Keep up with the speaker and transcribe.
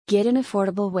Get an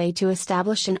affordable way to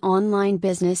establish an online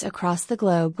business across the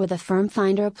globe with a Firm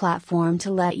Finder platform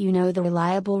to let you know the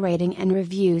reliable rating and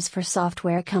reviews for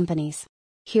software companies.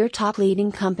 Here top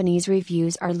leading companies'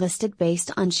 reviews are listed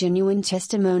based on genuine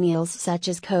testimonials such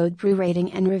as code Brew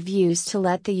rating and reviews to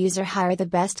let the user hire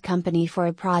the best company for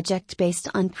a project based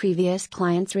on previous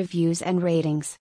clients' reviews and ratings.